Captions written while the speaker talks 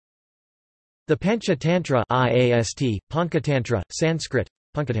The Panchatantra IAST, Panchatantra, Sanskrit,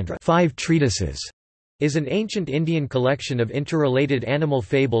 Panchatantra, 5 treatises, is an ancient Indian collection of interrelated animal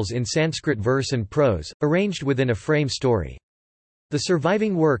fables in Sanskrit verse and prose, arranged within a frame story. The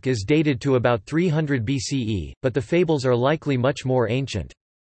surviving work is dated to about 300 BCE, but the fables are likely much more ancient.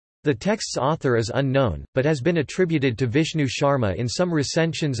 The text's author is unknown, but has been attributed to Vishnu Sharma in some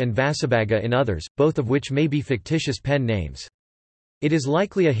recensions and Vasubhaga in others, both of which may be fictitious pen names. It is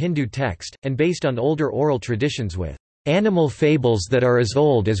likely a Hindu text, and based on older oral traditions with animal fables that are as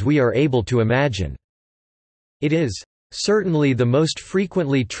old as we are able to imagine. It is certainly the most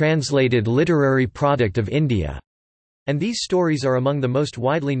frequently translated literary product of India, and these stories are among the most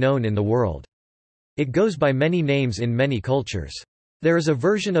widely known in the world. It goes by many names in many cultures. There is a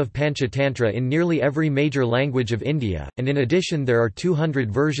version of Panchatantra in nearly every major language of India, and in addition there are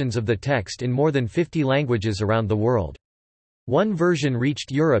 200 versions of the text in more than 50 languages around the world. One version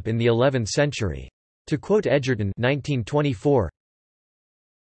reached Europe in the 11th century. To quote Edgerton 1924,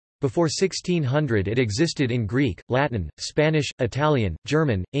 before 1600 it existed in Greek, Latin, Spanish, Italian,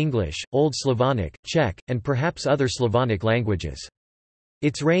 German, English, Old Slavonic, Czech, and perhaps other Slavonic languages.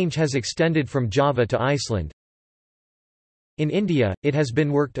 Its range has extended from Java to Iceland. In India, it has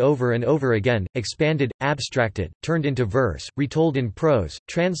been worked over and over again, expanded, abstracted, turned into verse, retold in prose,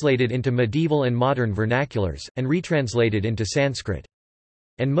 translated into medieval and modern vernaculars, and retranslated into Sanskrit.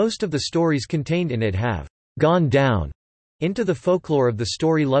 And most of the stories contained in it have gone down into the folklore of the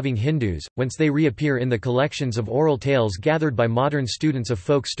story-loving Hindus, whence they reappear in the collections of oral tales gathered by modern students of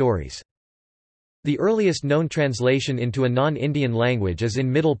folk stories. The earliest known translation into a non-Indian language is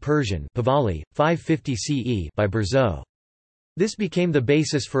in Middle Persian Pahlavi, 550 CE by Berzo. This became the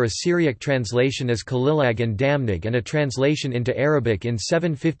basis for a Syriac translation as Kalilag and Damnig and a translation into Arabic in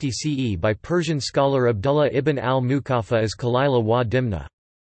 750 CE by Persian scholar Abdullah ibn al-Muqaffa as Kalila wa Dimna.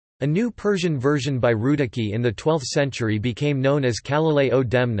 A new Persian version by Rudaki in the 12th century became known as Kalile o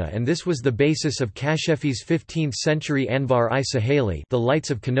Demna, and this was the basis of Kashefi's 15th-century Anvar-i Saheli, The Lights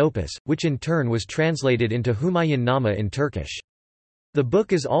of Canopus, which in turn was translated into Humayun Nama in Turkish. The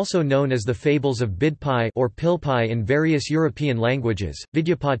book is also known as the Fables of Bidpai or Pilpai in various European languages,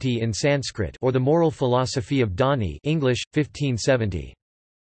 Vidyapati in Sanskrit, or the Moral Philosophy of Dani, English, 1570.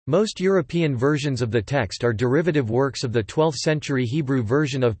 Most European versions of the text are derivative works of the 12th-century Hebrew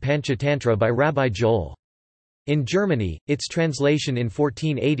version of Panchatantra by Rabbi Joel. In Germany, its translation in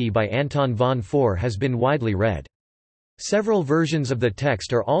 1480 by Anton von Fohr has been widely read. Several versions of the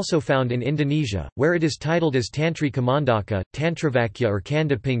text are also found in Indonesia, where it is titled as Tantri Kamandaka, Tantravakya or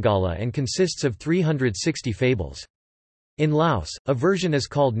Kandapingala and consists of 360 fables. In Laos, a version is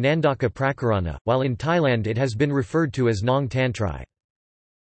called Nandaka Prakarana, while in Thailand it has been referred to as Nong Tantrai.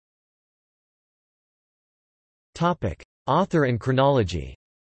 Author and chronology.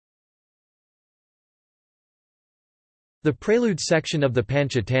 The prelude section of the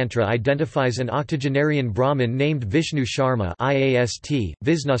Panchatantra identifies an octogenarian Brahmin named Vishnu Sharma IAST,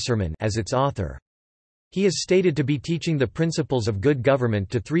 Visnusarman as its author. He is stated to be teaching the principles of good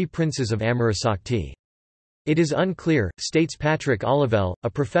government to 3 princes of Amarasakti. It is unclear, states Patrick Olivelle, a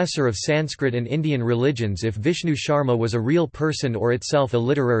professor of Sanskrit and Indian religions, if Vishnu Sharma was a real person or itself a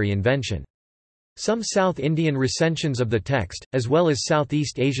literary invention. Some South Indian recensions of the text, as well as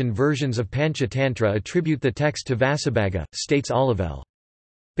Southeast Asian versions of Panchatantra, attribute the text to Vasubhaga, states Olivelle.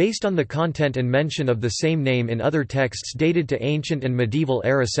 Based on the content and mention of the same name in other texts dated to ancient and medieval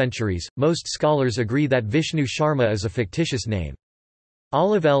era centuries, most scholars agree that Vishnu Sharma is a fictitious name.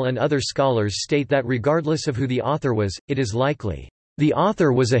 Olivelle and other scholars state that regardless of who the author was, it is likely, "the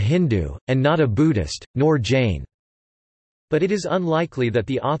author was a Hindu, and not a Buddhist, nor Jain." But it is unlikely that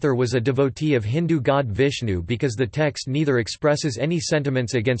the author was a devotee of Hindu god Vishnu because the text neither expresses any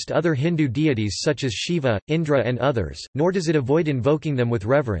sentiments against other Hindu deities such as Shiva, Indra, and others, nor does it avoid invoking them with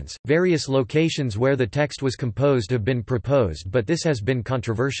reverence. Various locations where the text was composed have been proposed, but this has been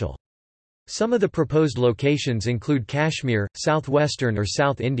controversial. Some of the proposed locations include Kashmir, southwestern or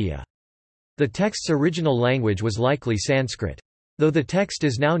South India. The text's original language was likely Sanskrit. Though the text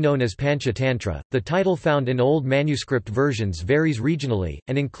is now known as Panchatantra, the title found in old manuscript versions varies regionally,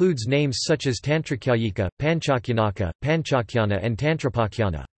 and includes names such as Tantrakyayika, Panchakyanaka, Panchakyana and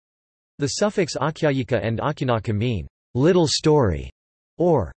Tantrapakyana. The suffix Akyayika and Akyanaka mean, "little story",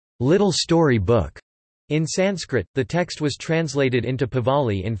 or "little story book". In Sanskrit, the text was translated into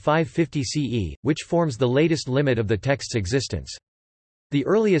Pahlavi in 550 CE, which forms the latest limit of the text's existence. The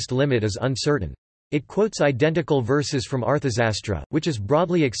earliest limit is uncertain. It quotes identical verses from Arthasastra, which is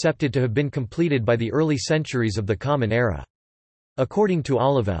broadly accepted to have been completed by the early centuries of the Common Era. According to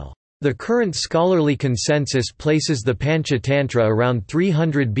Olivelle, The current scholarly consensus places the Panchatantra around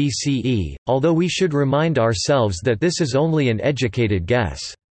 300 BCE, although we should remind ourselves that this is only an educated guess.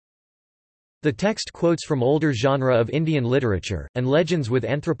 The text quotes from older genre of Indian literature, and legends with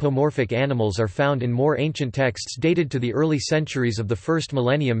anthropomorphic animals are found in more ancient texts dated to the early centuries of the first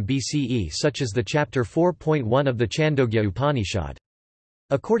millennium BCE, such as the chapter 4.1 of the Chandogya Upanishad.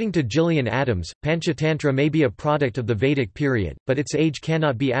 According to Gillian Adams, Panchatantra may be a product of the Vedic period, but its age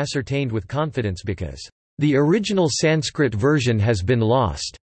cannot be ascertained with confidence because the original Sanskrit version has been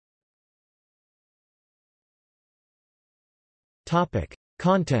lost.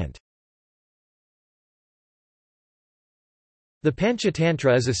 Content. The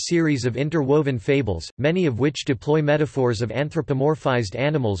Panchatantra is a series of interwoven fables, many of which deploy metaphors of anthropomorphized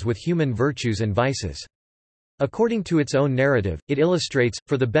animals with human virtues and vices. According to its own narrative, it illustrates,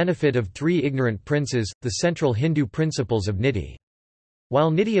 for the benefit of three ignorant princes, the central Hindu principles of niti. While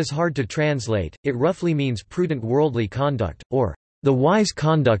niti is hard to translate, it roughly means prudent worldly conduct, or the wise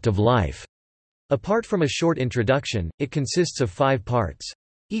conduct of life. Apart from a short introduction, it consists of 5 parts.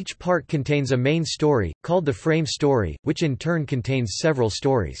 Each part contains a main story, called the frame story, which in turn contains several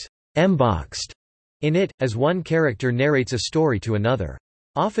stories, emboxed in it, as one character narrates a story to another.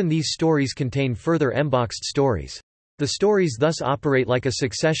 Often these stories contain further emboxed stories. The stories thus operate like a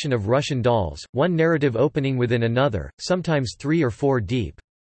succession of Russian dolls, one narrative opening within another, sometimes 3 or 4 deep.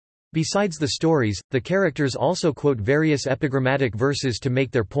 Besides the stories, the characters also quote various epigrammatic verses to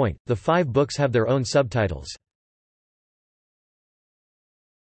make their point. The 5 books have their own subtitles.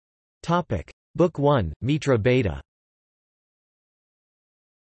 Topic: Book 1, Mitra Beta.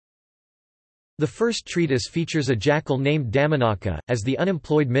 The first treatise features a jackal named Damanaka, as the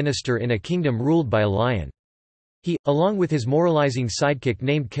unemployed minister in a kingdom ruled by a lion. He, along with his moralizing sidekick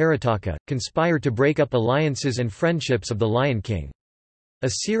named Karataka, conspire to break up alliances and friendships of the Lion King. A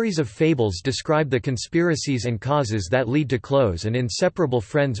series of fables describe the conspiracies and causes that lead to close and inseparable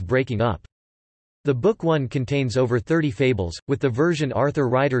friends breaking up. The Book 1 contains over 30 fables, with the version Arthur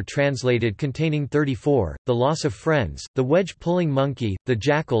Ryder translated containing 34, The Loss of Friends, The Wedge-Pulling Monkey, The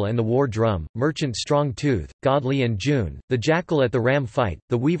Jackal and the War Drum, Merchant Strong Tooth, Godly and June, The Jackal at the Ram Fight,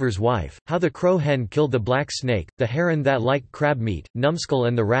 The Weaver's Wife, How the Crow Hen Killed the Black Snake, The Heron That Liked Crab Meat, Numbskull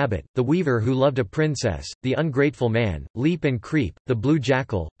and the Rabbit, The Weaver Who Loved a Princess, The Ungrateful Man, Leap and Creep, The Blue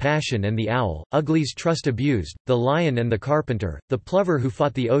Jackal, Passion and the Owl, Ugly's Trust Abused, The Lion and the Carpenter, The Plover Who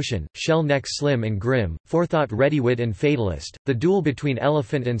Fought the Ocean, Shell Neck Slim and Grim, Forethought Readywit and Fatalist, The Duel Between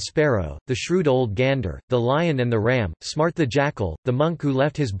Elephant and Sparrow, The Shrewd Old Gander, The Lion and the Ram, Smart the Jackal, The Monk Who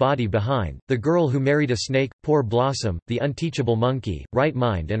Left His Body Behind, The Girl Who Married a Snake, Poor Blossom, The Unteachable Monkey, Right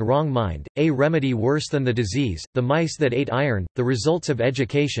Mind and Wrong Mind, A Remedy Worse Than the Disease, The Mice That Ate Iron, The Results of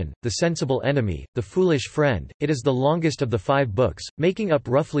Education, The Sensible Enemy, The Foolish Friend. It is the longest of the 5 books, making up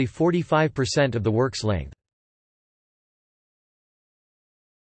roughly 45% of the work's length.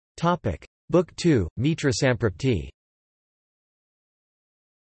 Book 2, Mitra Samprapti.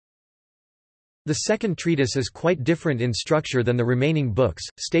 The second treatise is quite different in structure than the remaining books,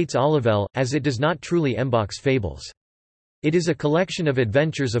 states Olivelle, as it does not truly embox fables. It is a collection of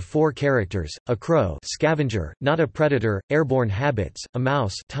adventures of 4 characters: a crow, scavenger, not a predator, airborne habits; a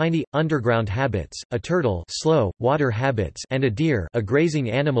mouse, tiny, underground habits; a turtle, slow, water habits; and a deer, a grazing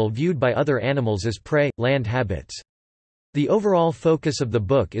animal viewed by other animals as prey, land habits. The overall focus of the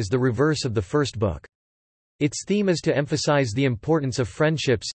book is the reverse of the first book. Its theme is to emphasize the importance of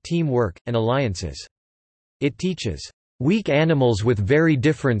friendships, teamwork, and alliances. It teaches, "Weak animals with very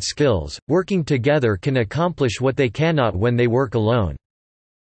different skills, working together can accomplish what they cannot when they work alone."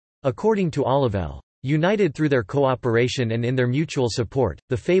 According to Olivelle, united through their cooperation and in their mutual support,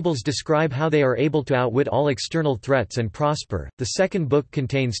 the fables describe how they are able to outwit all external threats and prosper. The second book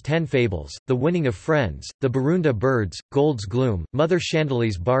contains 10 fables: The Winning of Friends, The Barunda Birds, Gold's Gloom, Mother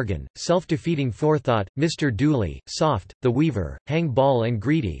Chandeli's Bargain, Self-Defeating Forethought, Mr. Dooley, Soft, The Weaver, Hang Ball and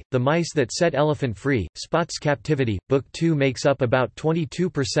Greedy, The Mice That Set Elephant Free, Spot's Captivity. Book 2 makes up about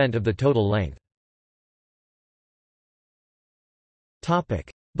 22% of the total length.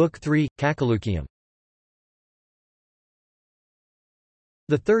 Book 3, Kakalukium.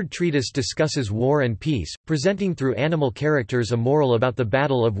 The third treatise discusses war and peace, presenting through animal characters a moral about the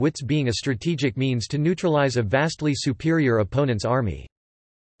battle of wits being a strategic means to neutralize a vastly superior opponent's army.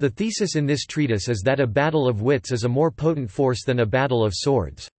 The thesis in this treatise is that a battle of wits is a more potent force than a battle of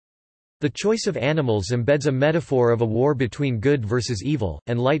swords. The choice of animals embeds a metaphor of a war between good versus evil,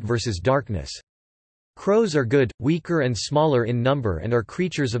 and light versus darkness. Crows are good, weaker and smaller in number and are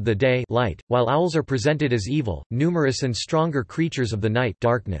creatures of the day, light, while owls are presented as evil, numerous and stronger creatures of the night,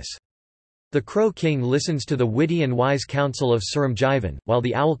 darkness. The Crow King listens to the witty and wise counsel of Surumjivan, while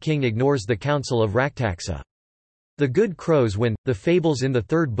the Owl King ignores the counsel of Raktaksa. The good crows win. The fables in the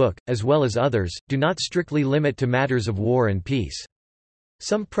third book, as well as others, do not strictly limit to matters of war and peace.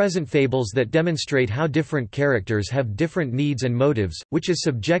 Some present fables that demonstrate how different characters have different needs and motives, which is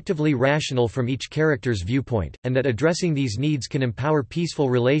subjectively rational from each character's viewpoint, and that addressing these needs can empower peaceful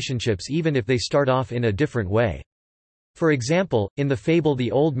relationships even if they start off in a different way. For example, in the fable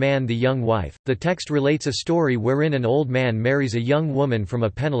The Old Man the Young Wife, the text relates a story wherein an old man marries a young woman from a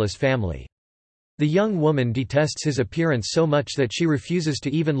penniless family. The young woman detests his appearance so much that she refuses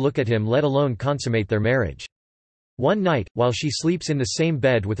to even look at him, let alone consummate their marriage. One night, while she sleeps in the same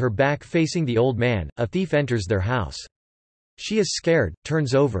bed with her back facing the old man, a thief enters their house. She is scared,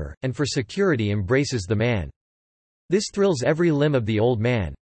 turns over, and for security embraces the man. This thrills every limb of the old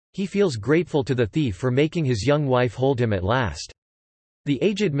man. He feels grateful to the thief for making his young wife hold him at last. The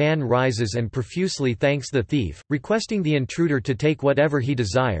aged man rises and profusely thanks the thief, requesting the intruder to take whatever he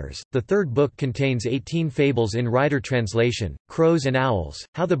desires. The third book contains 18 fables in Rider translation: Crows and Owls,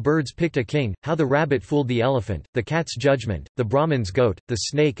 How the Birds Picked a King, How the Rabbit Fooled the Elephant, The Cat's Judgment, The Brahmin's Goat, The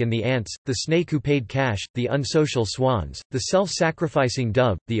Snake and the Ants, The Snake Who Paid Cash, The Unsocial Swans, The Self-Sacrificing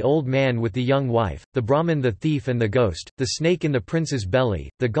Dove, The Old Man with the Young Wife, The Brahmin, the Thief and the Ghost, The Snake in the Prince's Belly,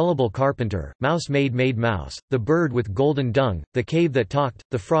 The Gullible Carpenter, Mouse Maid Made Mouse, The Bird with Golden Dung, The Cave That Talked,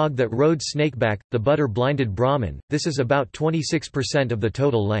 The Frog That Rode Snakeback, The Butter-Blinded Brahmin. This is about 26% of the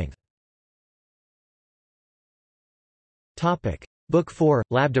total length. Book 4,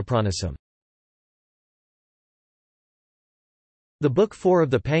 Labdapranasam. The Book 4 of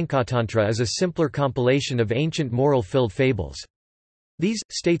the Panchatantra is a simpler compilation of ancient moral-filled fables. These,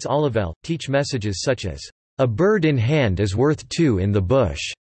 states Olivelle, teach messages such as, "A bird in hand is worth two in the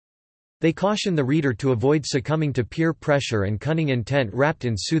bush." They caution the reader to avoid succumbing to peer pressure and cunning intent wrapped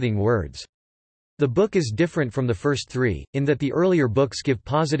in soothing words. The book is different from the first three, in that the earlier books give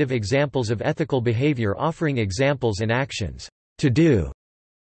positive examples of ethical behavior, offering examples and actions to do.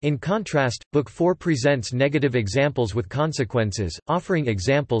 In contrast, Book 4 presents negative examples with consequences, offering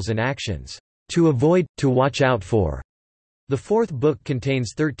examples and actions to avoid, to watch out for. The fourth book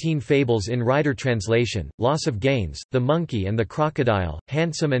contains 13 fables in Rider translation: Loss of Gains, The Monkey and the Crocodile,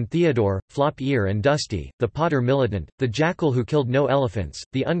 Handsome and Theodore, Flop Ear and Dusty, The Potter Militant, The Jackal Who Killed No Elephants,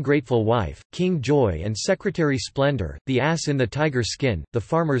 The Ungrateful Wife, King Joy and Secretary Splendor, The Ass in the Tiger Skin, The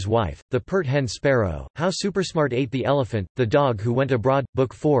Farmer's Wife, The Pert Hen Sparrow, How Supersmart Ate the Elephant, The Dog Who Went Abroad.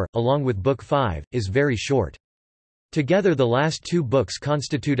 Book 4, along with Book 5, is very short. Together the last two books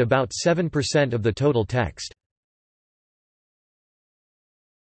constitute about 7% of the total text.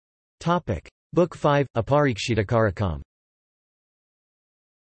 Book 5, Aparikshitakarakam.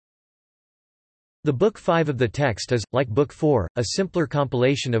 The Book 5 of the text is, like Book 4, a simpler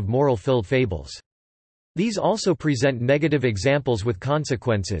compilation of moral-filled fables. These also present negative examples with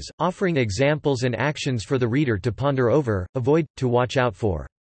consequences, offering examples and actions for the reader to ponder over, avoid, to watch out for.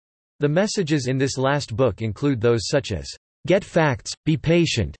 The messages in this last book include those such as, "Get facts, be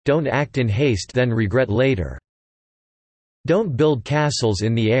patient, don't act in haste then regret later. Don't build castles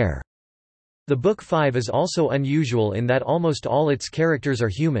in the air." The Book 5 is also unusual in that almost all its characters are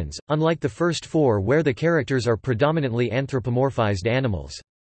humans, unlike the first four where the characters are predominantly anthropomorphized animals.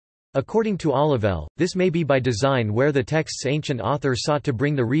 According to Olivelle, this may be by design, where the text's ancient author sought to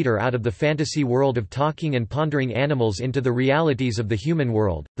bring the reader out of the fantasy world of talking and pondering animals into the realities of the human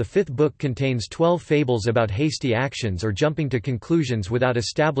world. The fifth book contains 12 fables about hasty actions or jumping to conclusions without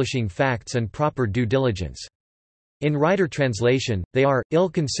establishing facts and proper due diligence. In Rider translation, they are,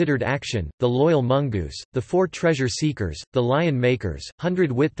 Ill-Considered Action, The Loyal Mongoose, The Four Treasure Seekers, The Lion Makers,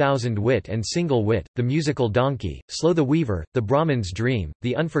 100 Wit, 1000 Wit and Single Wit, The Musical Donkey, Slow the Weaver, The Brahmin's Dream,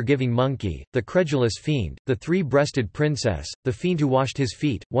 The Unforgiving Monkey, The Credulous Fiend, The Three-Breasted Princess, The Fiend Who Washed His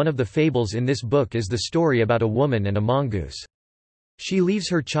Feet. One of the fables in this book is the story about a woman and a mongoose. She leaves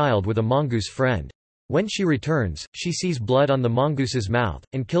her child with a mongoose friend. When she returns, she sees blood on the mongoose's mouth,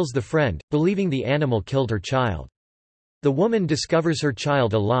 and kills the friend, believing the animal killed her child. The woman discovers her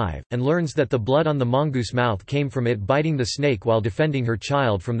child alive, and learns that the blood on the mongoose mouth came from it biting the snake while defending her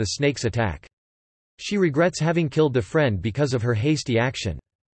child from the snake's attack. She regrets having killed the friend because of her hasty action.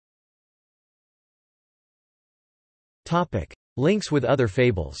 Links with other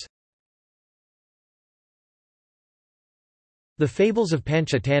fables. The fables of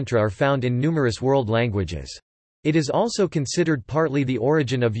Panchatantra are found in numerous world languages. It is also considered partly the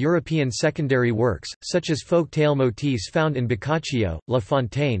origin of European secondary works, such as folk tale motifs found in Boccaccio, La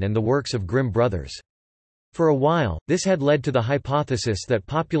Fontaine and the works of Grimm brothers. For a while, this had led to the hypothesis that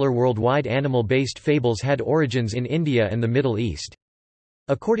popular worldwide animal-based fables had origins in India and the Middle East.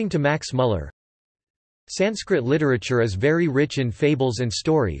 According to Max Muller, Sanskrit literature is very rich in fables and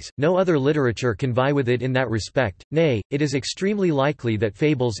stories, no other literature can vie with it in that respect, nay, it is extremely likely that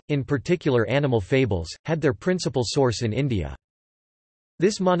fables, in particular animal fables, had their principal source in India.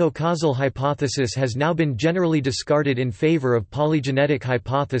 This monocausal hypothesis has now been generally discarded in favor of polygenetic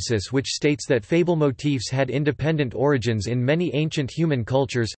hypothesis, which states that fable motifs had independent origins in many ancient human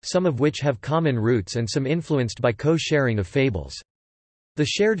cultures, some of which have common roots and some influenced by co-sharing of fables. The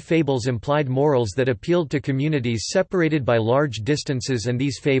shared fables implied morals that appealed to communities separated by large distances, and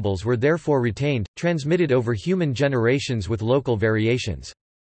these fables were therefore retained, transmitted over human generations with local variations.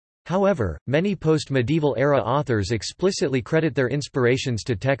 However, many post-medieval era authors explicitly credit their inspirations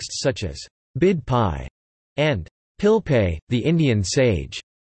to texts such as Bidpai and Pilpai, the Indian sage,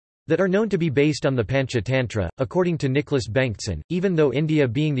 that are known to be based on the Panchatantra. According to Nicholas Bengtson, even though India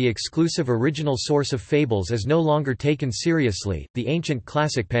being the exclusive original source of fables is no longer taken seriously, the ancient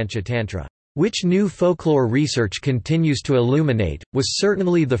classic Panchatantra, which new folklore research continues to illuminate, was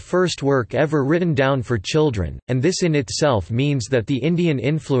certainly the first work ever written down for children, and this in itself means that the Indian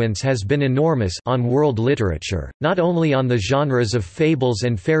influence has been enormous on world literature, not only on the genres of fables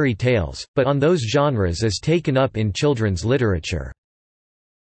and fairy tales, but on those genres as taken up in children's literature.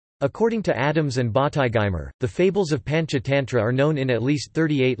 According to Adams and Bottigheimer, the fables of Panchatantra are known in at least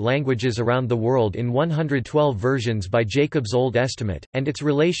 38 languages around the world in 112 versions by Jacob's Old Estimate, and its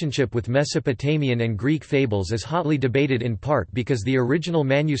relationship with Mesopotamian and Greek fables is hotly debated, in part because the original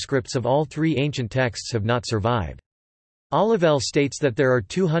manuscripts of all three ancient texts have not survived. Olivelle states that there are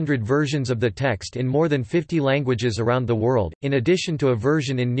 200 versions of the text in more than 50 languages around the world, in addition to a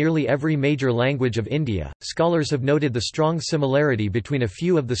version in nearly every major language of India. Scholars have noted the strong similarity between a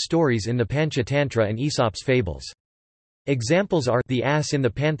few of the stories in the Panchatantra and Aesop's fables. Examples are the ass in the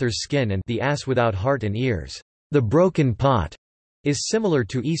panther's skin and the ass without heart and ears. The broken pot is similar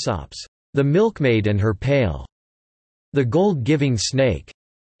to Aesop's The Milkmaid and Her Pail. The gold-giving snake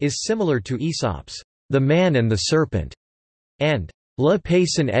is similar to Aesop's The Man and the Serpent, and Le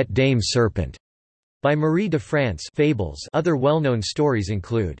Paysan et Dame Serpent by Marie de France. Fables. Other well-known stories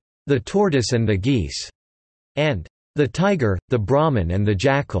include The Tortoise and the Geese and The Tiger, the Brahmin and the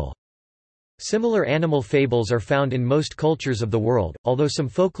Jackal. Similar animal fables are found in most cultures of the world, although some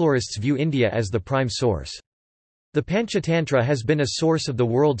folklorists view India as the prime source. The Panchatantra has been a source of the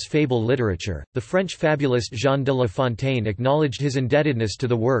world's fable literature. The French fabulist Jean de La Fontaine acknowledged his indebtedness to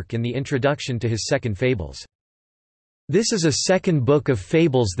the work in the introduction to his second Fables. This is a second book of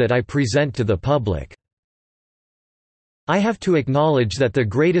fables that I present to the public. I have to acknowledge that the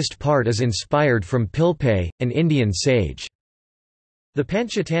greatest part is inspired from Pilpai, an Indian sage. The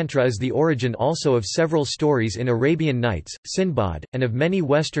Panchatantra is the origin also of several stories in Arabian Nights, Sinbad, and of many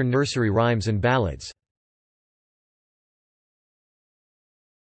Western nursery rhymes and ballads.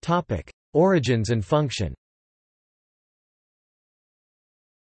 Origins and function.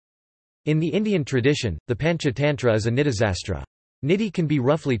 In the Indian tradition, the Panchatantra is a nidisastra. Nidhi can be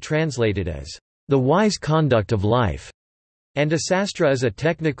roughly translated as the wise conduct of life, and a sastra is a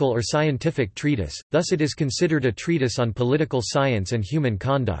technical or scientific treatise, thus it is considered a treatise on political science and human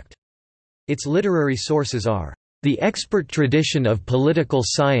conduct. Its literary sources are the expert tradition of political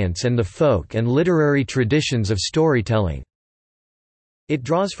science and the folk and literary traditions of storytelling. It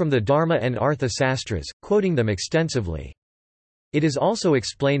draws from the Dharma and Artha sastras, quoting them extensively. It is also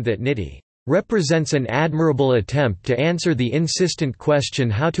explained that Nidhi represents an admirable attempt to answer the insistent question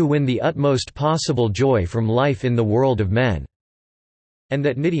how to win the utmost possible joy from life in the world of men, and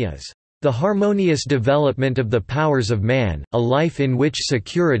that Nidhi is the harmonious development of the powers of man, a life in which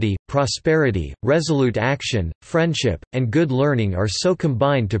security, prosperity, resolute action, friendship, and good learning are so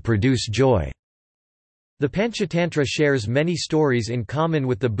combined to produce joy. The Panchatantra shares many stories in common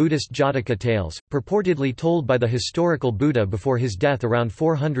with the Buddhist Jataka tales, purportedly told by the historical Buddha before his death around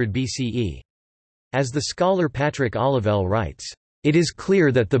 400 BCE. As the scholar Patrick Olivelle writes, "It is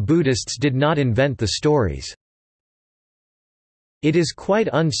clear that the Buddhists did not invent the stories. It is quite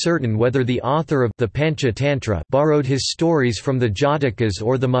uncertain whether the author of the Panchatantra borrowed his stories from the Jatakas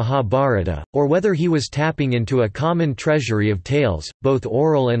or the Mahabharata, or whether he was tapping into a common treasury of tales, both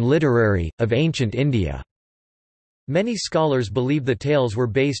oral and literary, of ancient India." Many scholars believe the tales were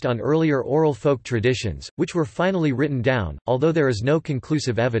based on earlier oral folk traditions, which were finally written down, although there is no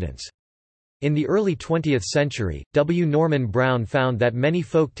conclusive evidence. In the early 20th century, W. Norman Brown found that many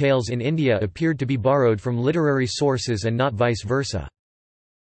folk tales in India appeared to be borrowed from literary sources and not vice versa.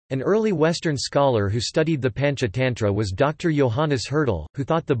 An early Western scholar who studied the Panchatantra was Dr. Johannes Hertel, who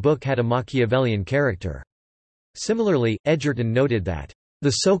thought the book had a Machiavellian character. Similarly, Edgerton noted that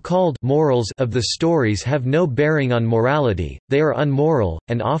The so-called morals of the stories have no bearing on morality, they are unmoral,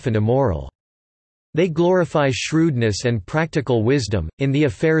 and often immoral. They glorify shrewdness and practical wisdom, in the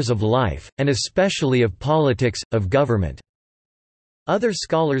affairs of life, and especially of politics, of government." Other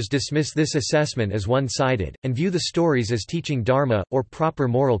scholars dismiss this assessment as one-sided, and view the stories as teaching dharma, or proper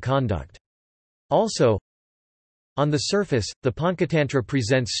moral conduct. Also, on the surface, the Panchatantra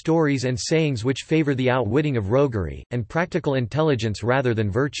presents stories and sayings which favor the outwitting of roguery, and practical intelligence rather than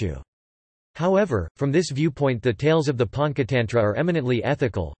virtue. However, from this viewpoint the tales of the Panchatantra are eminently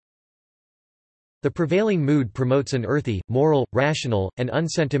ethical. The prevailing mood promotes an earthy, moral, rational, and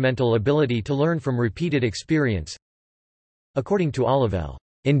unsentimental ability to learn from repeated experience. According to Olivelle,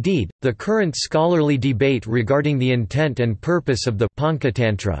 "Indeed, the current scholarly debate regarding the intent and purpose of the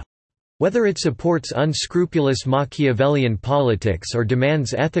Panchatantra, whether it supports unscrupulous Machiavellian politics or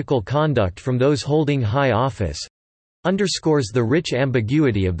demands ethical conduct from those holding high office, underscores the rich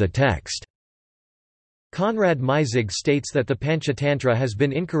ambiguity of the text." Konrad Meizig states that the Panchatantra has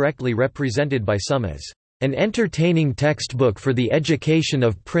been incorrectly represented by some as an entertaining textbook for the education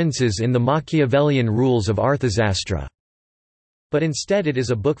of princes in the Machiavellian rules of Arthasastra, but instead it is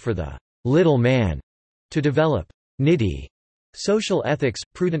a book for the little man to develop nidhi, social ethics,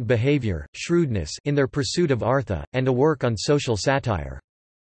 prudent behavior, shrewdness in their pursuit of artha, and a work on social satire.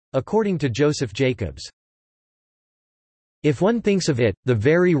 According to Joseph Jacobs, if one thinks of it, the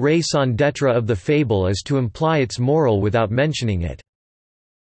very raison d'être of the fable is to imply its moral without mentioning it.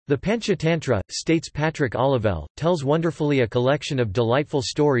 The Panchatantra, states Patrick Olivelle, tells wonderfully a collection of delightful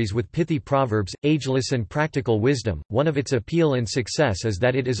stories with pithy proverbs, ageless and practical wisdom. One of its appeal and success is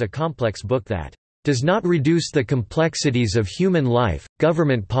that it is a complex book that does not reduce the complexities of human life,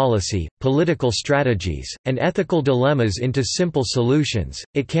 government policy, political strategies, and ethical dilemmas into simple solutions.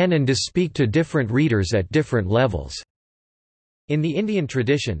 It can and does speak to different readers at different levels. In the Indian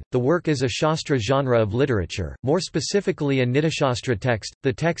tradition, the work is a Shastra genre of literature, more specifically a Nitishastra text.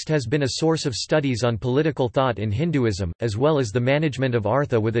 The text has been a source of studies on political thought in Hinduism, as well as the management of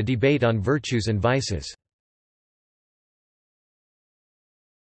artha with a debate on virtues and vices.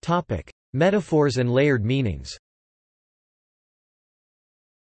 Metaphors and layered meanings.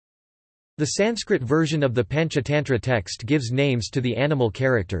 The Sanskrit version of the Panchatantra text gives names to the animal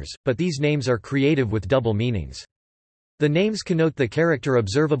characters, but these names are creative with double meanings. The names connote the character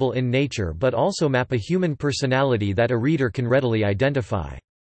observable in nature but also map a human personality that a reader can readily identify.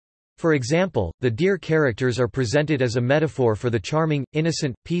 For example, the deer characters are presented as a metaphor for the charming,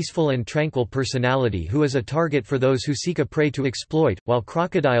 innocent, peaceful and tranquil personality who is a target for those who seek a prey to exploit, while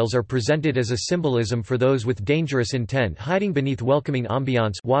crocodiles are presented as a symbolism for those with dangerous intent hiding beneath welcoming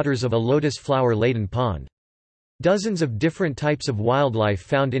ambiance waters of a lotus flower-laden pond. Dozens of different types of wildlife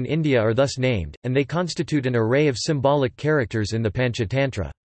found in India are thus named, and they constitute an array of symbolic characters in the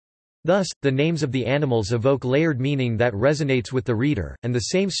Panchatantra. Thus, the names of the animals evoke layered meaning that resonates with the reader, and the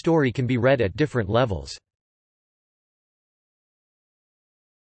same story can be read at different levels.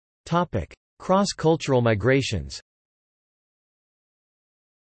 Cross-cultural migrations.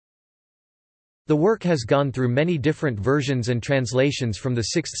 The work has gone through many different versions and translations from the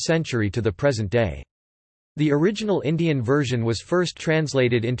 6th century to the present day. The original Indian version was first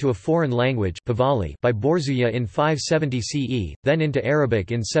translated into a foreign language Pahlavi by Borzuya in 570 CE, then into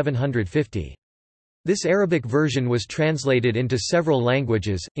Arabic in 750. This Arabic version was translated into several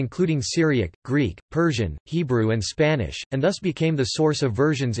languages, including Syriac, Greek, Persian, Hebrew and Spanish, and thus became the source of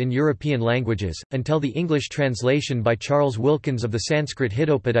versions in European languages, until the English translation by Charles Wilkins of the Sanskrit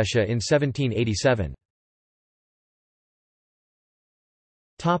Hitopadesha in 1787.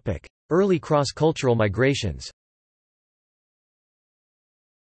 Early cross-cultural migrations.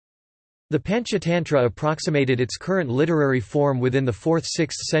 The Panchatantra approximated its current literary form within the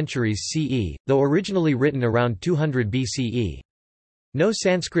 4th–6th centuries CE, though originally written around 200 BCE. No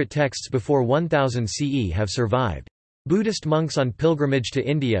Sanskrit texts before 1000 CE have survived. Buddhist monks on pilgrimage to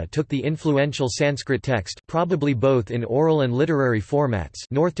India took the influential Sanskrit text, probably both in oral and literary formats,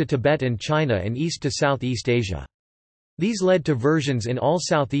 north to Tibet and China and east to Southeast Asia. These led to versions in all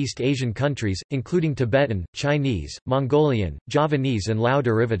Southeast Asian countries, including Tibetan, Chinese, Mongolian, Javanese and Lao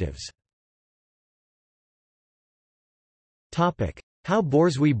derivatives. How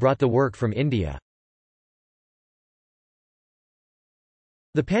Borzoi brought the work from India.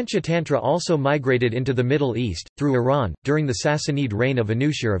 The Panchatantra also migrated into the Middle East, through Iran, during the Sassanid reign of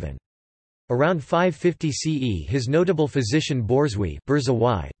Anushirvan. Around 550 CE his notable physician Borzoi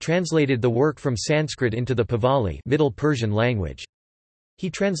translated the work from Sanskrit into the Pahlavi Middle Persian language. He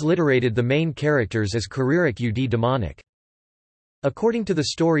transliterated the main characters as Kariric ud demonic. According to the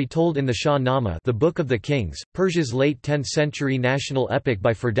story told in the Shah Nama, the Book of the Kings, Persia's late 10th-century national epic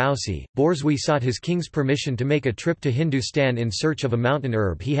by Ferdowsi, Borzoi sought his king's permission to make a trip to Hindustan in search of a mountain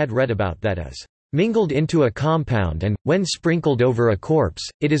herb he had read about that is mingled into a compound and, when sprinkled over a corpse,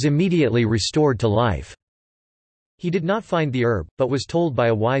 it is immediately restored to life. He did not find the herb, but was told by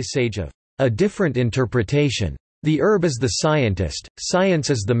a wise sage of a different interpretation. The herb is the scientist, science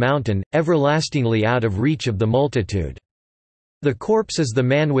is the mountain, everlastingly out of reach of the multitude. The corpse is the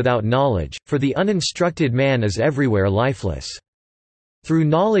man without knowledge, for the uninstructed man is everywhere lifeless. Through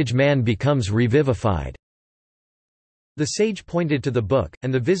knowledge man becomes revivified. The sage pointed to the book,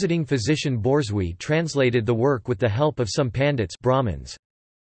 and the visiting physician Borzoi translated the work with the help of some pandits Brahmins.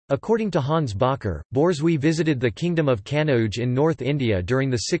 According to Hans Bacher, Borzoi visited the kingdom of Kanauj in North India during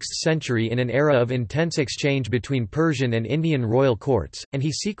the 6th century in an era of intense exchange between Persian and Indian royal courts, and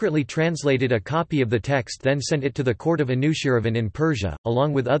he secretly translated a copy of the text, then sent it to the court of Anushiravan in Persia,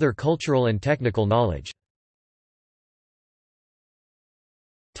 along with other cultural and technical knowledge.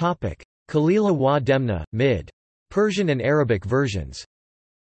 Kalila wa Demna, mid. Persian and Arabic versions.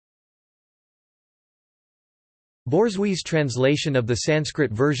 Borzoi's translation of the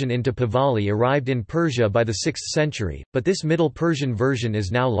Sanskrit version into Pahlavi arrived in Persia by the 6th century, but this Middle Persian version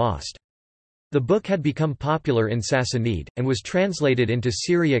is now lost. The book had become popular in Sassanid, and was translated into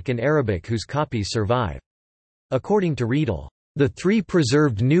Syriac and Arabic whose copies survive. According to Riedel, the three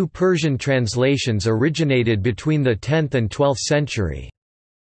preserved New Persian translations originated between the 10th and 12th century,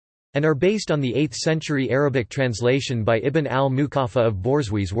 and are based on the 8th century Arabic translation by Ibn al-Muqaffa of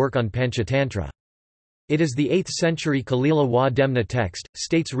Borzoi's work on Panchatantra. It is the 8th century Kalila wa Demna text,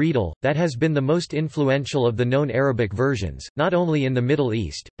 states Riedel, that has been the most influential of the known Arabic versions, not only in the Middle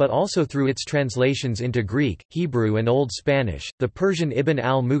East, but also through its translations into Greek, Hebrew and Old Spanish. The Persian Ibn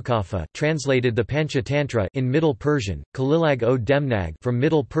al-Muqaffa translated the Panchatantra in Middle Persian, Kalilag o Demnag from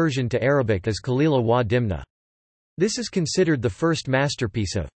Middle Persian to Arabic as Kalila wa Dimna. This is considered the first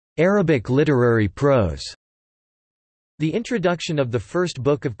masterpiece of Arabic literary prose. The introduction of the first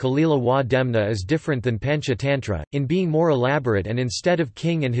book of Kalila wa Demna is different than Panchatantra, in being more elaborate, and instead of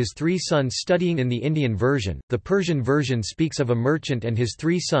king and his three sons studying in the Indian version, the Persian version speaks of a merchant and his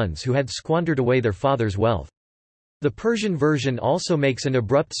three sons who had squandered away their father's wealth. The Persian version also makes an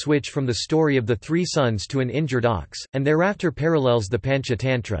abrupt switch from the story of the three sons to an injured ox, and thereafter parallels the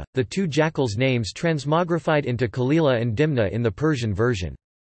Panchatantra, the two jackals' names transmogrified into Kalila and Dimna in the Persian version.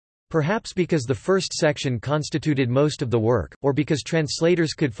 Perhaps because the first section constituted most of the work, or because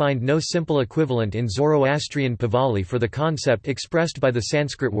translators could find no simple equivalent in Zoroastrian Pahlavi for the concept expressed by the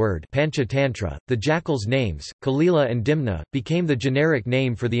Sanskrit word Panchatantra, the jackals' names, Kalila and Dimna, became the generic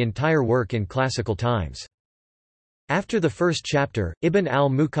name for the entire work in classical times. After the first chapter, Ibn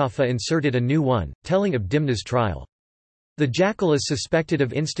al-Muqaffa inserted a new one, telling of Dimna's trial. The jackal is suspected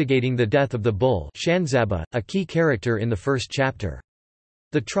of instigating the death of the bull Shanzaba, a key character in the first chapter.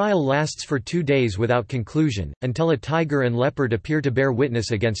 The trial lasts for 2 days without conclusion, until a tiger and leopard appear to bear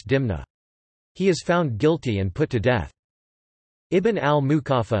witness against Dimna. He is found guilty and put to death. Ibn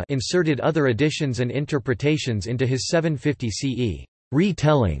al-Muqaffa inserted other additions and interpretations into his 750 CE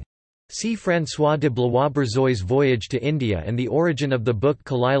retelling. See François de Blois-Borzoi's Voyage to India and the origin of the book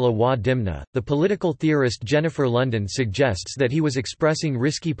Kalila wa Dimna. The political theorist Jennifer London suggests that he was expressing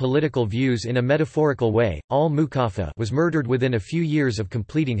risky political views in a metaphorical way. Al-Muqaffa was murdered within a few years of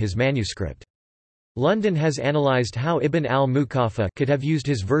completing his manuscript. London has analyzed how Ibn al-Muqaffa could have used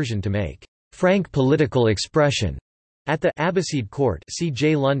his version to make frank political expression. At the Abbasid court, see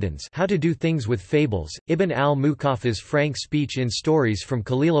J. London's How to Do Things with Fables, Ibn al-Muqaffa's frank speech in Stories from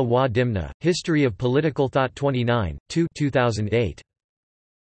Kalila wa Dimna, History of Political Thought 29, 2 2008.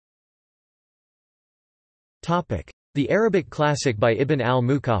 The Arabic classic by Ibn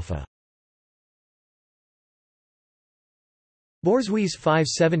al-Muqaffa. Borzoi's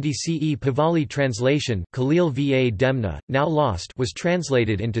 570 CE Pahlavi translation, Kalil va Demna, now lost, was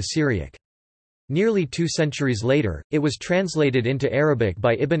translated into Syriac. Nearly 2 centuries later, it was translated into Arabic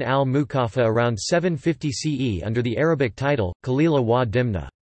by Ibn al-Muqaffa around 750 CE under the Arabic title, Kalila wa Dimna.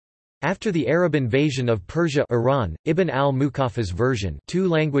 After the Arab invasion of Persia Iran, Ibn al-Muqaffa's version, 2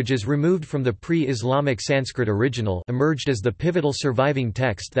 languages removed from the pre-Islamic Sanskrit original, emerged as the pivotal surviving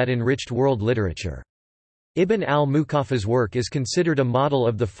text that enriched world literature. Ibn al-Muqaffa's work is considered a model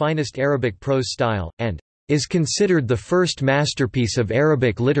of the finest Arabic prose style, and is considered the first masterpiece of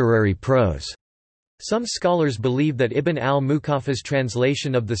Arabic literary prose. Some scholars believe that Ibn al-Muqaffa's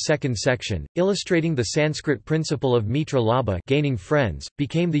translation of the second section, illustrating the Sanskrit principle of mitra labha, gaining friends,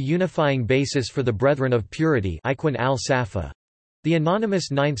 became the unifying basis for the Brethren of Purity Ikhwan al-Safa. The anonymous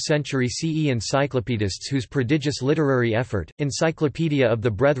 9th-century CE encyclopedists whose prodigious literary effort, Encyclopedia of the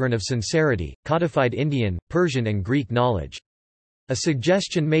Brethren of Sincerity, codified Indian, Persian and Greek knowledge. A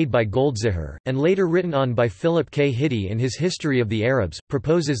suggestion made by Goldziher, and later written on by Philip K. Hitti in his History of the Arabs,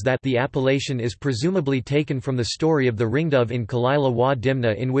 proposes that the appellation is presumably taken from the story of the ringdove in Kalila wa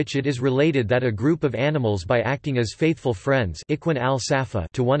Dimna, in which it is related that a group of animals, by acting as faithful friends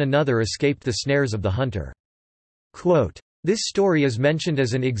to one another, escaped the snares of the hunter. Quote, "This story is mentioned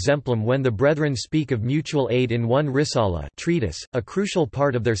as an exemplum when the Brethren speak of mutual aid in one risala treatise, a crucial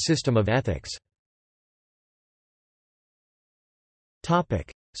part of their system of ethics."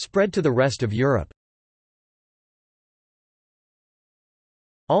 Spread to the rest of Europe.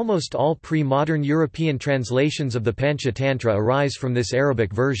 Almost all pre-modern European translations of the Panchatantra arise from this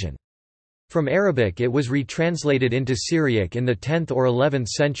Arabic version. From Arabic it was retranslated into Syriac in the 10th or 11th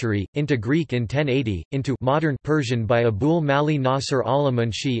century, into Greek in 1080, into modern Persian by Abul Mali Nasr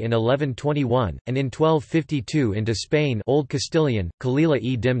al-Munshi in 1121, and in 1252 into Spain Old Castilian,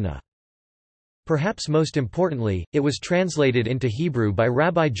 Kalila-e-Dimna. Perhaps most importantly, it was translated into Hebrew by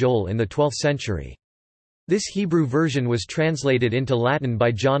Rabbi Joel in the 12th century. This Hebrew version was translated into Latin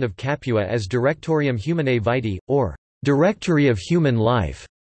by John of Capua as Directorium Humanae Vitae, or Directory of Human Life,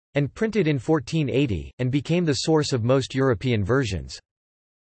 and printed in 1480, and became the source of most European versions.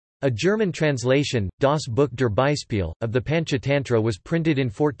 A German translation, Das Buch der Beispiele, of the Panchatantra was printed in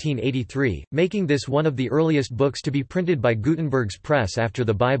 1483, making this one of the earliest books to be printed by Gutenberg's press after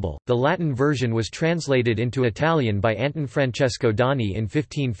the Bible. The Latin version was translated into Italian by Anton Francesco Dani in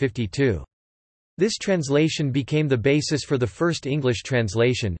 1552. This translation became the basis for the first English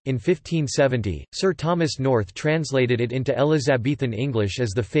translation. In 1570, Sir Thomas North translated it into Elizabethan English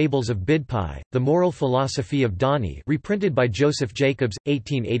as The Fables of Bidpai, The Moral Philosophy of Dani, reprinted by Joseph Jacobs,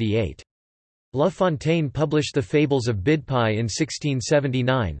 1888. La Fontaine published The Fables of Bidpai in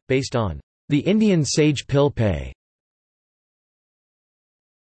 1679, based on the Indian sage Pilpay.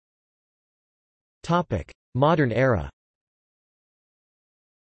 Modern era.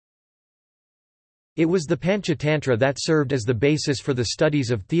 It was the Panchatantra that served as the basis for the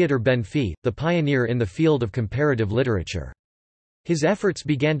studies of Theodor Ben-Fee, the pioneer in the field of comparative literature. His efforts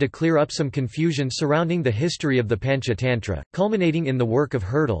began to clear up some confusion surrounding the history of the Panchatantra, culminating in the work of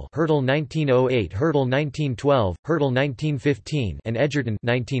Hurdle (Hurdle 1908, Hurdle 1912, Hurdle 1915) and Edgerton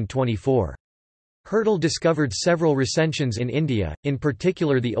 1924. Hurdle discovered several recensions in India, in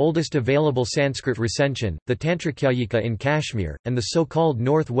particular the oldest available Sanskrit recension, the Tantrakyayika in Kashmir, and the so-called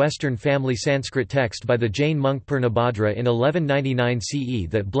Northwestern Family Sanskrit text by the Jain monk Purnabhadra in 1199 CE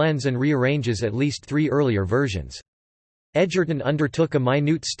that blends and rearranges at least three earlier versions. Edgerton undertook a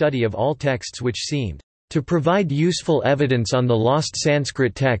minute study of all texts which seemed to provide useful evidence on the lost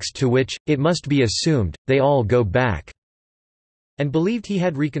Sanskrit text to which, it must be assumed, they all go back, and believed he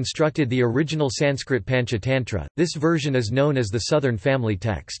had reconstructed the original Sanskrit Panchatantra. This version is known as the Southern Family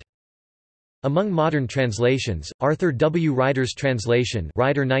Text. Among modern translations, Arthur W. Ryder's translation,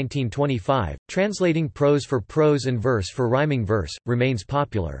 Ryder 1925, translating prose for prose and verse for rhyming verse, remains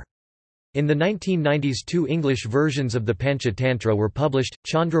popular. In the 1990s, two English versions of the Panchatantra were published: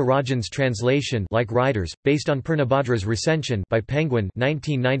 Chandra Rajan's translation, like Ryder's, based on Purnabhadra's recension, by Penguin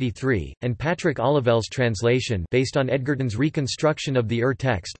 1993, and Patrick Olivell's translation, based on Edgerton's reconstruction of the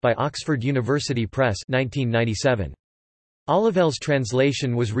text, by Oxford University Press 1997. Olivell's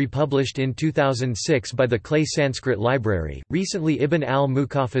translation was republished in 2006 by the Clay Sanskrit Library. Recently, Ibn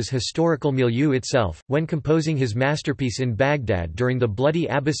al-Muqaffa's historical milieu itself, when composing his masterpiece in Baghdad during the bloody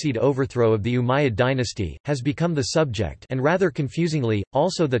Abbasid overthrow of the Umayyad dynasty, has become the subject, and rather confusingly,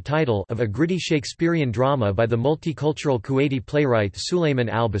 also the title, of a gritty Shakespearean drama by the multicultural Kuwaiti playwright Sulayman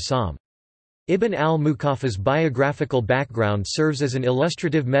al-Bassam. Ibn al-Muqaffa's biographical background serves as an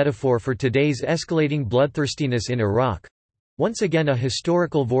illustrative metaphor for today's escalating bloodthirstiness in Iraq. Once again a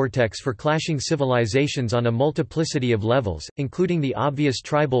historical vortex for clashing civilizations on a multiplicity of levels, including the obvious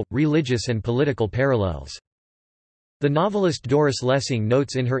tribal, religious and political parallels. The novelist Doris Lessing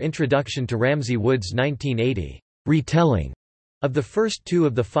notes in her introduction to Ramsay Wood's 1980 retelling of the first two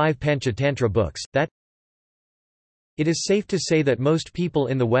of the 5 Panchatantra books, that it is safe to say that most people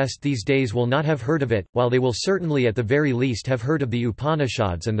in the West these days will not have heard of it, while they will certainly at the very least have heard of the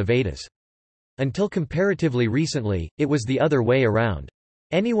Upanishads and the Vedas. Until comparatively recently, it was the other way around.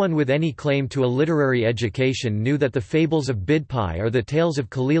 Anyone with any claim to a literary education knew that the fables of Bidpai are the tales of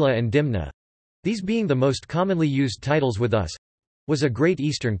Kalila and Dimna—these being the most commonly used titles with us—was a great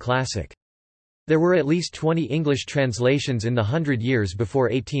Eastern classic. There were at least 20 English translations in the 100 years before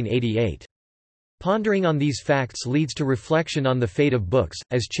 1888. Pondering on these facts leads to reflection on the fate of books,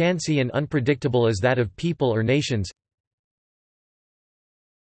 as chancy and unpredictable as that of people or nations.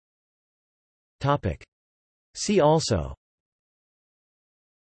 See also: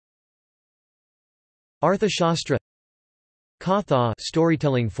 Arthashastra, Katha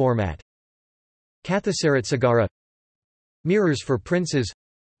storytelling format, Kathasaratsagara, Mirrors for Princes,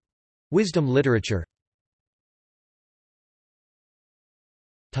 Wisdom literature.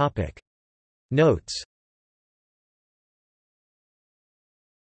 Notes.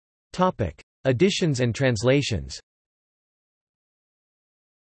 Editions and translations.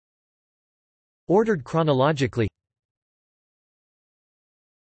 Ordered chronologically.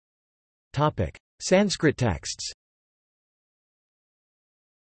 Sanskrit texts.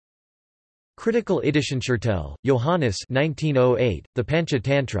 Critical Editionschartel, Johannes 1908, The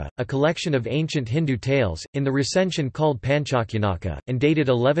Panchatantra, a collection of ancient Hindu tales, in the recension called Panchatantra, and dated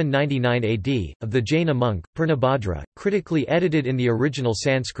 1199 AD, of the Jaina monk, Purnabhadra, critically edited in the original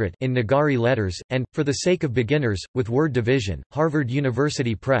Sanskrit in Nagari letters, and, for the sake of beginners, with word division, Harvard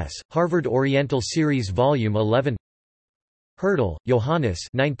University Press, Harvard Oriental Series Volume 11. Hertel, Johannes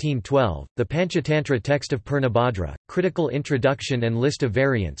 1912, The Panchatantra Text of Purnabhadra, Critical Introduction and List of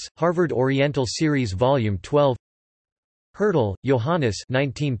Variants, Harvard Oriental Series Volume 12. Hertel, Johannes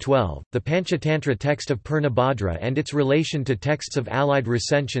 1912, The Panchatantra Text of Purnabhadra and its relation to texts of allied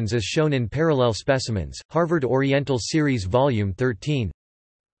recensions as shown in parallel specimens, Harvard Oriental Series Volume 13.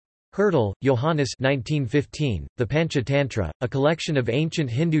 Hertel, Johannes 1915, The Panchatantra, a collection of ancient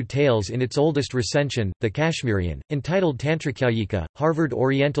Hindu tales in its oldest recension, the Kashmirian, entitled Tantrakyayika, Harvard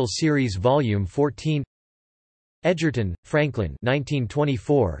Oriental Series Volume 14. Edgerton, Franklin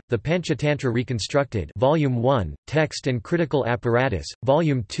 1924, The Panchatantra Reconstructed Volume 1, Text and Critical Apparatus,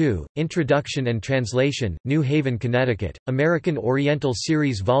 Volume 2, Introduction and Translation, New Haven, Connecticut, American Oriental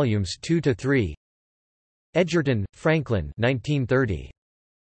Series Volumes 2–3. Edgerton, Franklin 1930.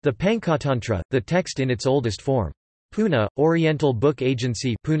 The Panchatantra, the text in its oldest form. Pune, Oriental Book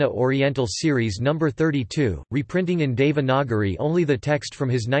Agency, Pune Oriental Series No. 32, reprinting in Devanagari only the text from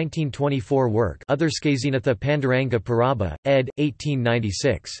his 1924 work Utharskazinatha Panduranga Parabha, ed.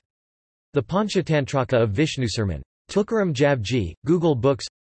 1896. The Panchatantraka of Vishnusurman. Tukaram Javji, Google Books.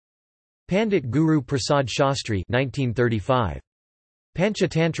 Pandit Guru Prasad Shastri 1935.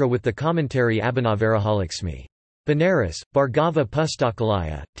 Panchatantra with the commentary Abhinavarahalakshmi. Banaras, Bhargava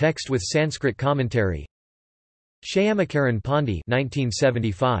Pustakalaya, text with Sanskrit commentary. Shyamakaran Pandey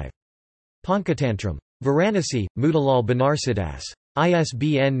 1975. Pankatantram. Varanasi, Motilal Banarsidass.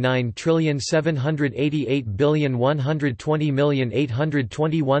 ISBN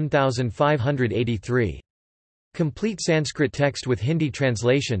 9788120821583. Complete Sanskrit text with Hindi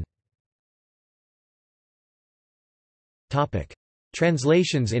translation.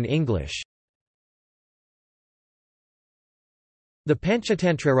 Translations in English. The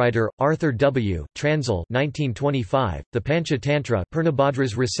Panchatantra writer, Arthur W. Transil 1925, The Panchatantra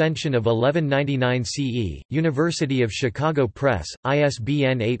Purnabhadra's recension of 1199 CE, University of Chicago Press,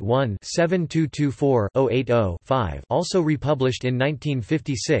 ISBN 81-7224-080-5 also republished in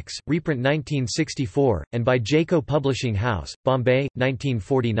 1956, reprint 1964, and by Jayco Publishing House, Bombay,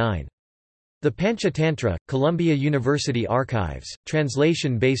 1949. The Panchatantra, Columbia University Archives,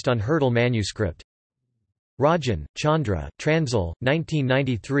 translation based on Hertel manuscript. Rajan, Chandra, Transil,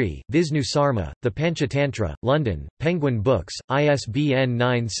 1993, Visnu Sarma, The Panchatantra, London, Penguin Books, ISBN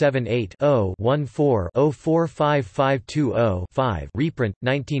 978-0-14-045520-5 reprint,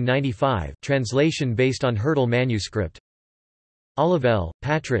 1995 translation based on Hertel manuscript. Olivelle,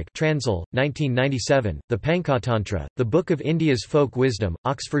 Patrick Transil, 1997, The Panchatantra, The Book of India's Folk Wisdom,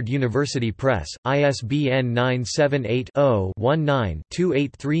 Oxford University Press, ISBN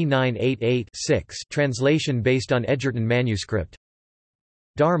 978-0-19-283988-6 translation based on Edgerton manuscript.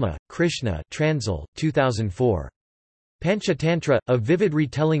 Dharma, Krishna Transil, 2004. Panchatantra, a vivid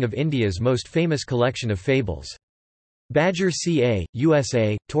retelling of India's most famous collection of fables. Badger C.A.,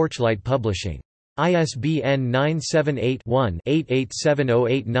 USA, Torchlight Publishing. ISBN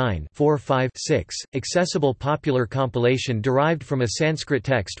 978-1-887089-45-6, accessible popular compilation derived from a Sanskrit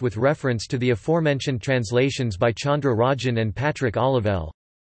text with reference to the aforementioned translations by Chandra Rajan and Patrick Olivelle.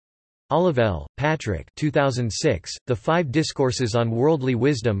 Olivelle, Patrick 2006, The Five Discourses on Worldly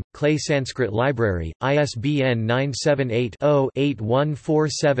Wisdom, Clay Sanskrit Library, ISBN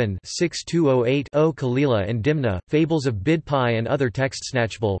 978-0-8147-6208-0 Kalila and Dimna, Fables of Bidpai and Other Texts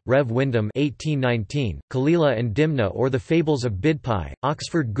Snatchbull, Rev. Wyndham 1819, Kalila and Dimna or The Fables of Bidpai,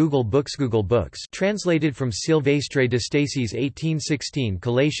 Oxford Google Books translated from Sylvestre de Stacy's 1816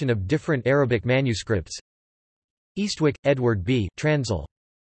 collation of different Arabic manuscripts. Eastwick, Edward B. Transil.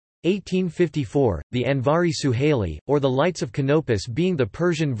 1854, the Anvari Suhaili, or the Lights of Canopus being the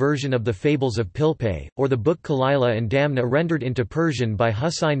Persian version of the Fables of Pilpay, or the book Kalila and Damna rendered into Persian by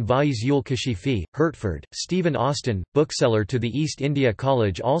Husain Vaiz ul Kashifi, Hertford, Stephen Austin, bookseller to the East India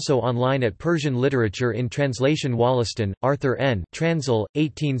College. Also online at Persian Literature in Translation Wollaston, Arthur N. Transil,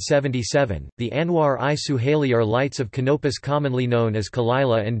 1877, the Anwar-i Suhaili or Lights of Canopus commonly known as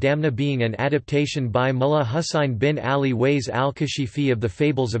Kalila and Damna being an adaptation by Mullah Husain bin Ali Wais al-Kashifi of the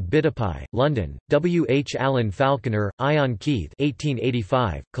Fables of Bidpai, London, W. H. Allen Falconer, Ion Keith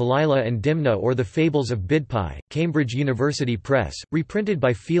 1885, Kalila and Dimna or the Fables of Bidpai, Cambridge University Press, reprinted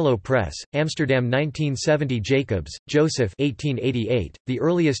by Philo Press, Amsterdam 1970 Jacobs, Joseph 1888, the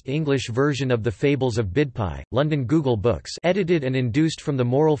earliest English version of the Fables of Bidpai, London Google Books edited and induced from the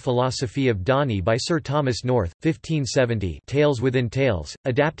Moral Philosophy of Dani by Sir Thomas North, 1570 Tales within Tales,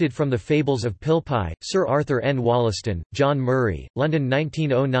 adapted from the Fables of Pilpay, Sir Arthur N. Wollaston, John Murray, London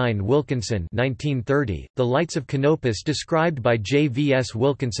 1909 Wilkinson 1930, The Lights of Canopus described by J. V. S.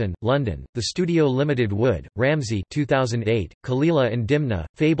 Wilkinson, London, The Studio Limited Wood, Ramsey 2008, Kalila and Dimna,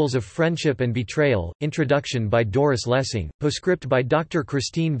 Fables of Friendship and Betrayal, Introduction by Doris Lessing, postscript by Dr.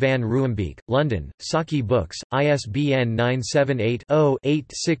 Christine van Ruembeek, London, Saki Books, ISBN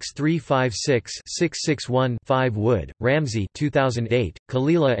 978-0-86356-661-5 Wood, Ramsey 2008,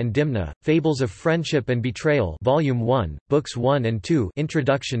 Kalila and Dimna, Fables of Friendship and Betrayal Volume 1, Books 1 and 2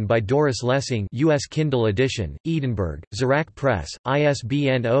 Introduction by Doris Lessing U.S. Kindle edition, Edinburgh, Zirac Press,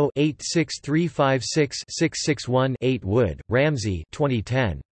 ISBN 0-86356-661-8 Wood, Ramsey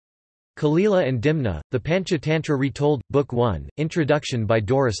 2010. Kalila and Dimna, The Panchatantra Retold, Book 1, Introduction by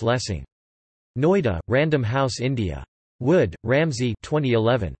Doris Lessing. Noida, Random House India. Wood, Ramsey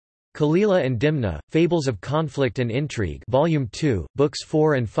 2011. Kalila and Dimna, Fables of Conflict and Intrigue Volume 2, Books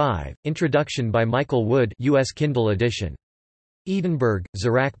 4 and 5, Introduction by Michael Wood U.S. Kindle edition. Edinburgh,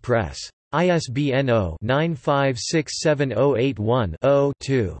 Zirac Press. ISBN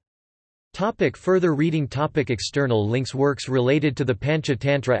 0-9567081-0-2. Further reading External links Works related to the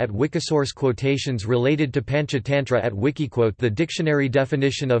Panchatantra at Wikisource Quotations related to Panchatantra at Wikiquote The dictionary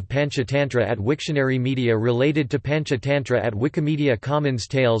definition of Panchatantra at Wiktionary Media related to Panchatantra at Wikimedia Commons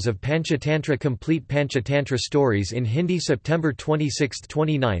Tales of Panchatantra Complete Panchatantra Stories in Hindi September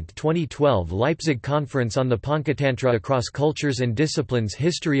 26–29, 2012 Leipzig Conference on the Panchatantra Across Cultures and Disciplines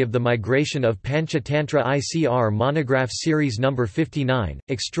History of the Migration of Panchatantra ICR Monograph Series No. 59,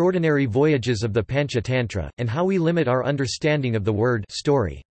 Extraordinary Voyages of the Panchatantra, and How We Limit Our Understanding of the Word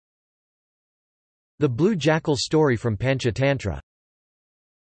story. The Blue Jackal Story from Panchatantra.